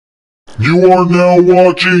You are now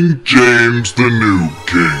watching James the Noob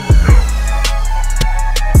King.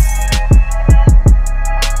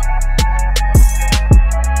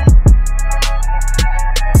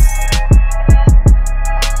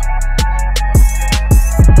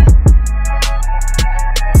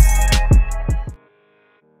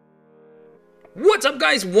 What's up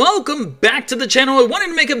guys, welcome back to the channel. I wanted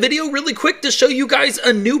to make a video really quick to show you guys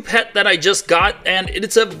a new pet that I just got, and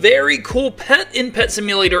it's a very cool pet in Pet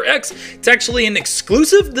Simulator X. It's actually an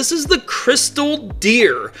exclusive. This is the crystal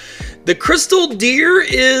deer. The crystal deer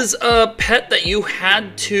is a pet that you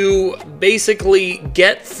had to basically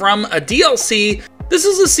get from a DLC. This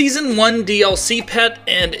is a Season 1 DLC pet,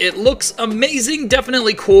 and it looks amazing,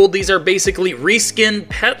 definitely cool. These are basically reskin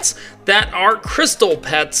pets that are crystal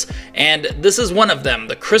pets, and this is one of them,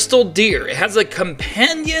 the crystal deer. It has a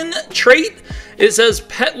companion trait. It says,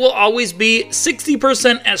 pet will always be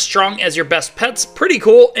 60% as strong as your best pets. Pretty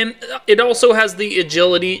cool, and it also has the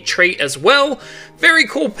agility trait as well. Very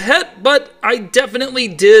cool pet, but I definitely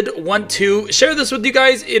did want to share this with you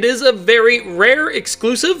guys. It is a very rare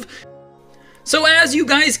exclusive. So as you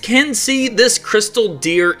guys can see, this crystal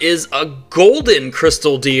deer is a golden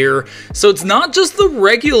crystal deer. So it's not just the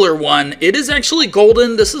regular one, it is actually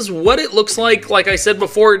golden. This is what it looks like. Like I said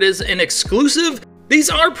before, it is an exclusive.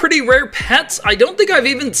 These are pretty rare pets. I don't think I've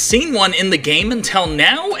even seen one in the game until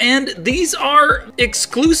now, and these are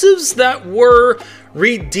exclusives that were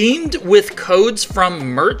redeemed with codes from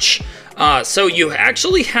merch. So you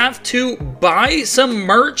actually have to buy some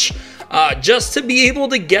merch just to be able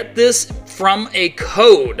to get this from a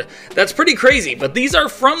code. That's pretty crazy, but these are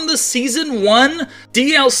from the Season 1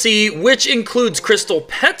 DLC, which includes crystal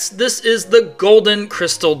pets. This is the golden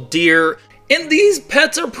crystal deer. And these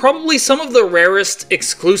pets are probably some of the rarest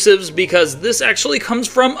exclusives because this actually comes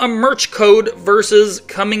from a merch code versus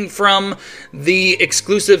coming from the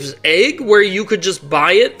exclusives egg where you could just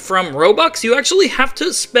buy it from Roblox. You actually have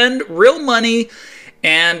to spend real money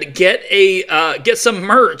and get some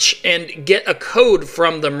merch and get a code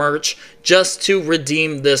from the merch just to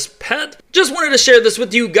redeem this pet. Just wanted to share this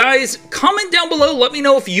with you guys. Comment down below, let me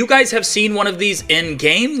know if you guys have seen one of these in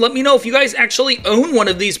game. Let me know if you guys actually own one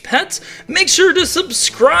of these pets. Make sure to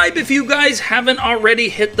subscribe if you guys haven't already.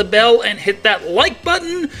 Hit the bell and hit that like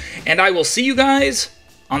button, and I will see you guys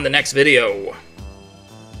on the next video.